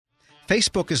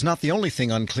Facebook is not the only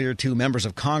thing unclear to members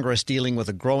of Congress dealing with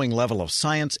a growing level of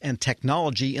science and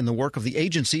technology in the work of the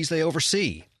agencies they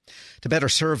oversee. To better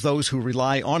serve those who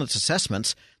rely on its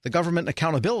assessments, the Government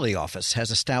Accountability Office has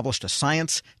established a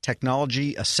science,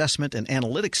 technology, assessment, and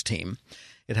analytics team.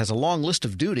 It has a long list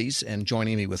of duties, and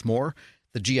joining me with more,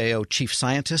 the GAO Chief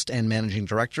Scientist and Managing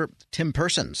Director, Tim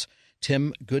Persons.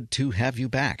 Tim, good to have you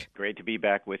back. Great to be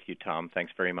back with you, Tom.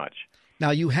 Thanks very much.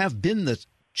 Now, you have been the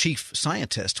Chief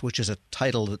Scientist, which is a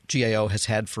title that GAO has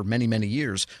had for many, many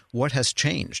years. What has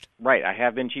changed? Right. I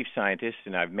have been Chief Scientist,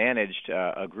 and I've managed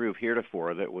a group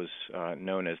heretofore that was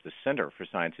known as the Center for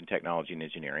Science and Technology and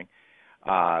Engineering.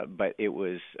 But it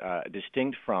was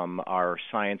distinct from our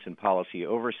Science and Policy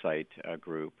Oversight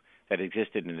group that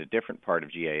existed in a different part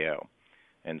of GAO.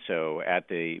 And so at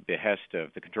the behest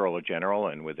of the Comptroller General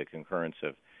and with the concurrence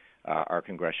of our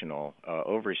congressional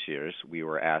overseers, we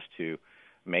were asked to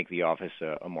make the office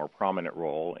a more prominent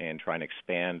role in trying to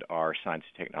expand our science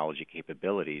and technology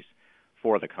capabilities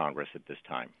for the Congress at this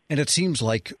time. And it seems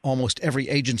like almost every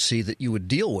agency that you would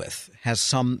deal with has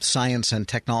some science and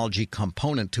technology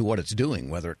component to what it's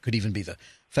doing, whether it could even be the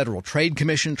Federal Trade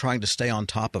Commission trying to stay on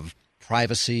top of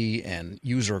privacy and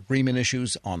user agreement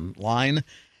issues online,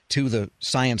 to the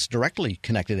science directly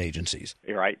connected agencies.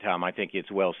 You're right, Tom. I think it's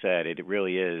well said. It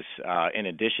really is, in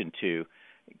addition to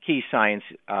key science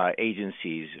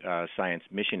agencies, science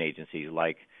mission agencies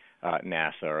like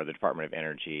NASA or the Department of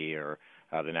Energy or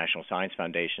the National Science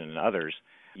Foundation and others.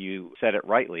 You said it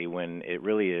rightly when it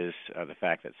really is the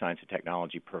fact that science and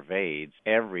technology pervades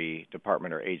every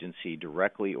department or agency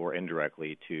directly or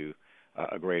indirectly to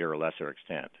a greater or lesser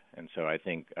extent. And so I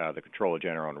think the Comptroller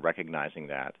General, in recognizing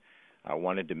that,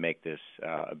 wanted to make this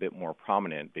a bit more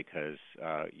prominent because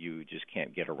you just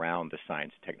can't get around the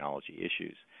science and technology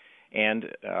issues. And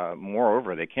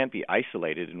moreover, they can't be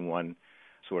isolated in one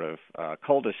sort of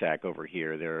cul-de-sac over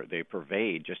here. They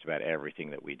pervade just about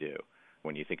everything that we do.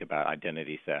 When you think about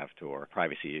identity theft or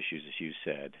privacy issues, as you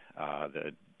said,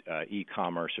 the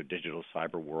e-commerce or digital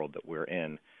cyber world that we're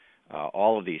in,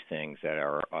 all of these things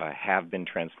that have been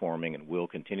transforming and will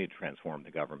continue to transform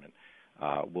the government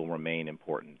will remain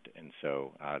important. And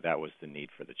so that was the need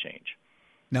for the change.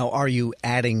 Now, are you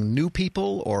adding new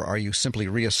people, or are you simply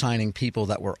reassigning people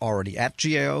that were already at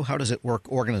GAO? How does it work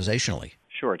organizationally?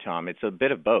 Sure, Tom. It's a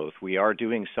bit of both. We are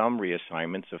doing some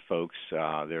reassignments of folks.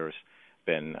 There's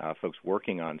been folks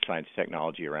working on science and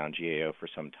technology around GAO for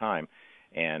some time,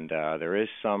 and there is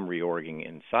some reorging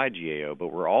inside GAO, but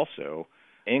we're also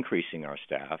increasing our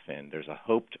staff, and there's a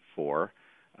hoped for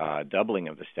doubling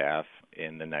of the staff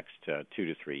in the next 2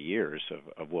 to 3 years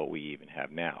of what we even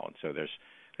have now. And so there's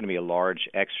going to be a large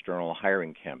external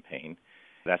hiring campaign.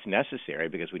 That's necessary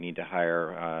because we need to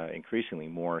hire increasingly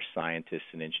more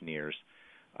scientists and engineers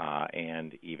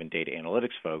and even data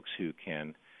analytics folks who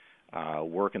can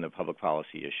work in the public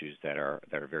policy issues that are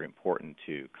very important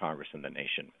to Congress and the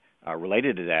nation.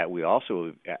 Related to that, we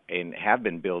also have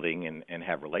been building and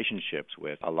have relationships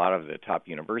with a lot of the top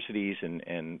universities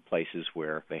and places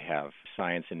where they have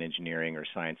science and engineering or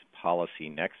science policy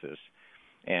nexus.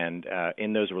 And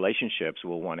in those relationships,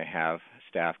 we'll want to have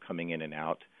staff coming in and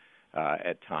out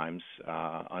at times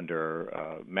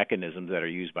under mechanisms that are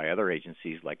used by other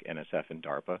agencies like NSF and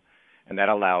DARPA. And that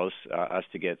allows us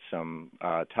to get some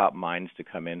top minds to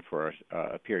come in for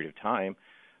a period of time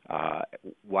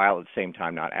while at the same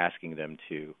time not asking them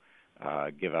to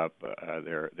give up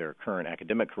their current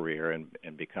academic career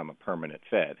and become a permanent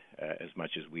Fed, as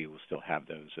much as we will still have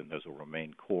those, and those will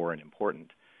remain core and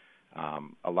important.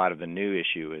 A lot of the new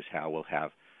issue is how we'll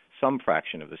have some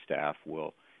fraction of the staff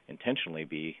will intentionally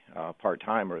be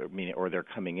part-time or they're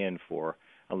coming in for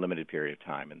a limited period of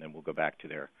time, and then we'll go back to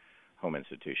their home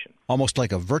institution. Almost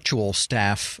like a virtual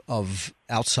staff of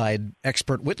outside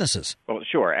expert witnesses. Well,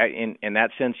 sure. In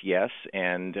that sense, yes,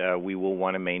 and we will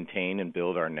want to maintain and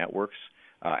build our networks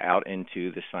out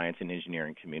into the science and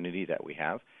engineering community that we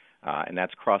have, and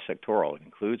that's cross-sectoral. It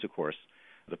includes, of course,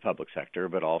 the public sector,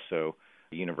 but also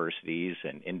universities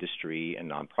and industry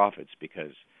and nonprofits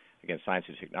because, again, science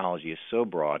and technology is so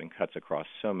broad and cuts across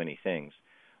so many things.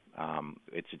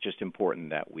 It's just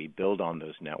important that we build on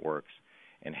those networks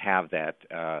and have that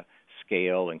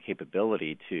scale and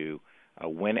capability to,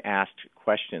 when asked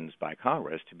questions by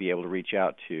Congress, to be able to reach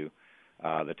out to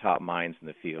the top minds in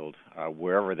the field,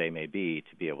 wherever they may be,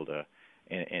 to be able to,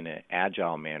 in an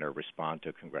agile manner, respond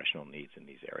to congressional needs in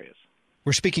these areas.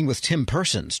 We're speaking with Tim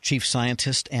Persons, Chief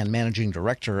Scientist and Managing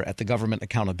Director at the Government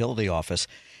Accountability Office.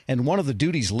 And one of the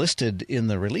duties listed in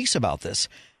the release about this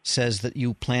says that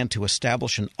you plan to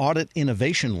establish an audit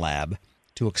innovation lab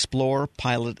to to explore,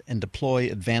 pilot, and deploy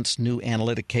advanced new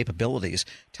analytic capabilities.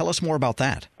 Tell us more about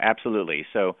that. Absolutely.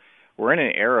 So we're in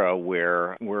an era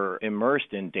where we're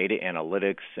immersed in data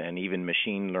analytics and even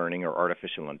machine learning or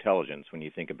artificial intelligence when you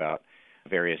think about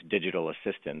various digital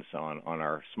assistants on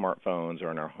our smartphones or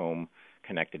on our home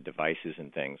connected devices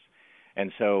and things.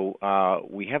 And so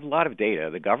we have a lot of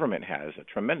data. The government has a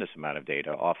tremendous amount of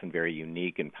data, often very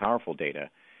unique and powerful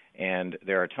data. And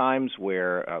there are times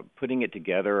where putting it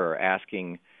together or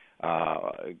asking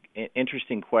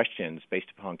interesting questions based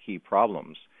upon key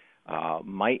problems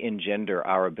might engender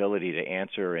our ability to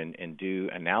answer and do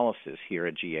analysis here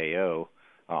at GAO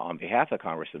on behalf of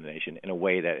Congress and the nation in a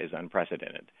way that is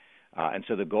unprecedented. And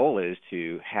so the goal is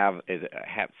to have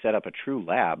set up a true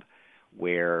lab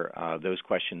where those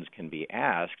questions can be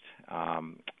asked,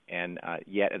 and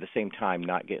yet at the same time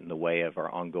not get in the way of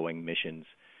our ongoing missions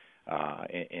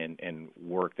and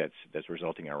work that's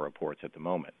resulting in our reports at the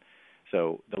moment.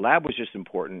 So the lab was just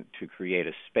important to create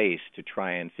a space to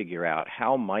try and figure out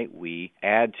how might we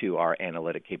add to our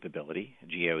analytic capability.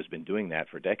 GAO has been doing that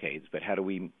for decades, but how do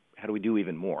we do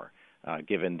even more,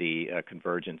 given the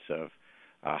convergence of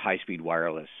high-speed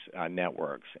wireless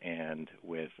networks and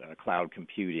with cloud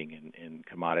computing and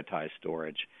commoditized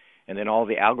storage, and then all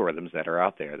the algorithms that are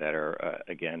out there that are,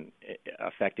 again,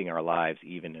 affecting our lives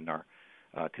even in our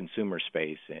consumer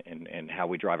space and how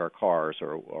we drive our cars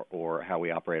or how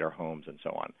we operate our homes and so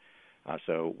on.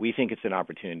 So we think it's an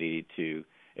opportunity to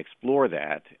explore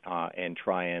that and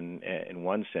try and, in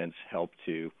one sense, help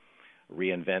to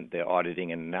reinvent the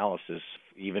auditing and analysis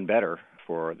even better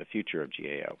for the future of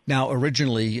GAO. Now,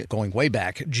 originally, going way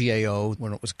back, GAO,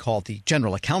 when it was called the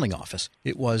General Accounting Office,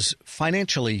 it was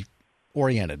financially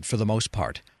oriented for the most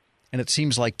part. And it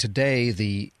seems like today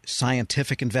the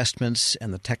scientific investments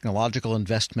and the technological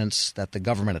investments that the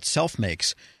government itself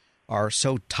makes are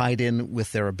so tied in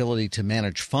with their ability to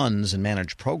manage funds and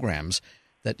manage programs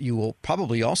that you will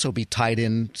probably also be tied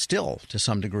in still to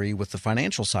some degree with the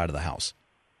financial side of the house.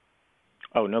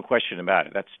 Oh, no question about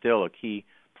it. That's still a key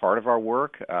part of our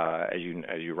work. As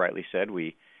you rightly said,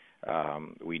 we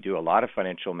do a lot of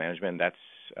financial management.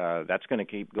 That's going to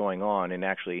keep going on. And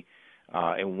actually,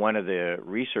 in one of the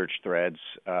research threads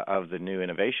of the new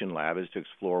Innovation Lab is to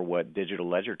explore what digital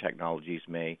ledger technologies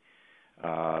may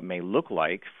look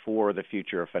like for the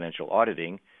future of financial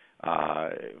auditing.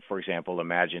 For example,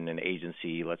 imagine an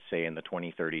agency, let's say in the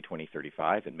 2030,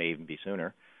 2035, it may even be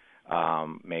sooner,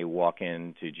 may walk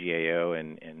into GAO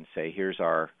and say, here's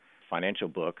our financial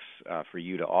books for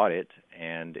you to audit,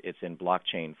 and it's in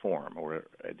blockchain form or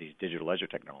these digital ledger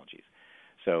technologies.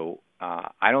 So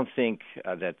I don't think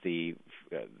that the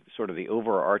sort of the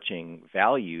overarching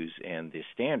values and the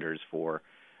standards for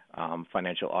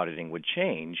financial auditing would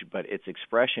change, but its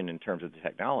expression in terms of the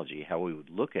technology, how we would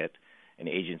look at an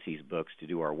agency's books to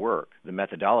do our work, the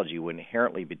methodology would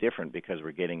inherently be different because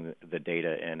we're getting the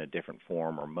data in a different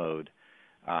form or mode.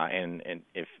 And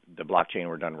if the blockchain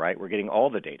were done right, we're getting all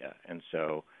the data. And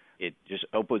so it just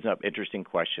opens up interesting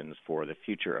questions for the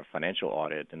future of financial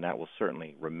audit, and that will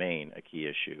certainly remain a key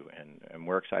issue, and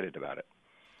we're excited about it.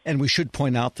 And we should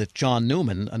point out that John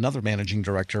Newman, another managing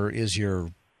director, is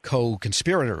your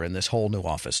co-conspirator in this whole new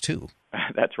office, too.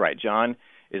 That's right. John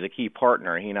is a key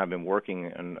partner. He and I have been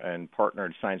working and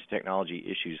partnered science and technology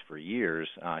issues for years.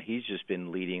 He's just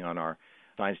been leading on our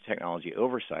science and technology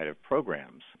oversight of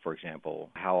programs. For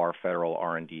example, how are federal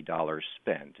R&D dollars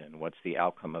spent and what's the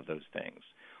outcome of those things?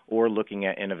 Or looking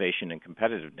at innovation and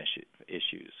competitiveness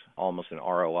issues, almost an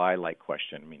ROI-like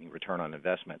question, meaning return on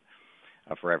investment.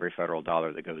 For every federal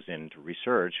dollar that goes into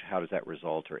research, how does that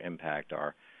result or impact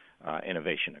our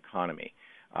innovation economy?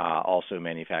 Also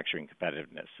manufacturing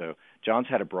competitiveness. So John's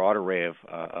had a broad array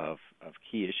of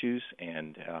key issues,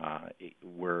 and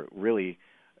we're really,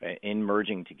 in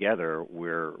merging together,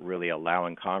 we're really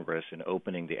allowing Congress and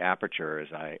opening the aperture,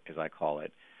 as I call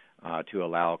it, to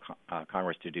allow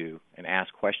Congress to do and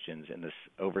ask questions in this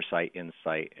oversight,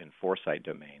 insight, and foresight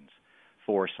domains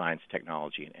for science,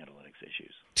 technology, and analytics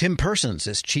issues. Tim Persons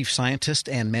is Chief Scientist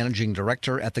and Managing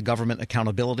Director at the Government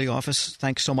Accountability Office.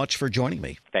 Thanks so much for joining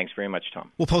me. Thanks very much,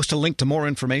 Tom. We'll post a link to more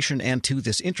information and to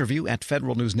this interview at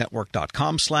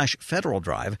federalnewsnetwork.com/Federal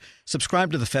Drive.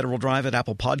 Subscribe to the Federal Drive at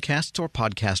Apple Podcasts or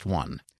Podcast One.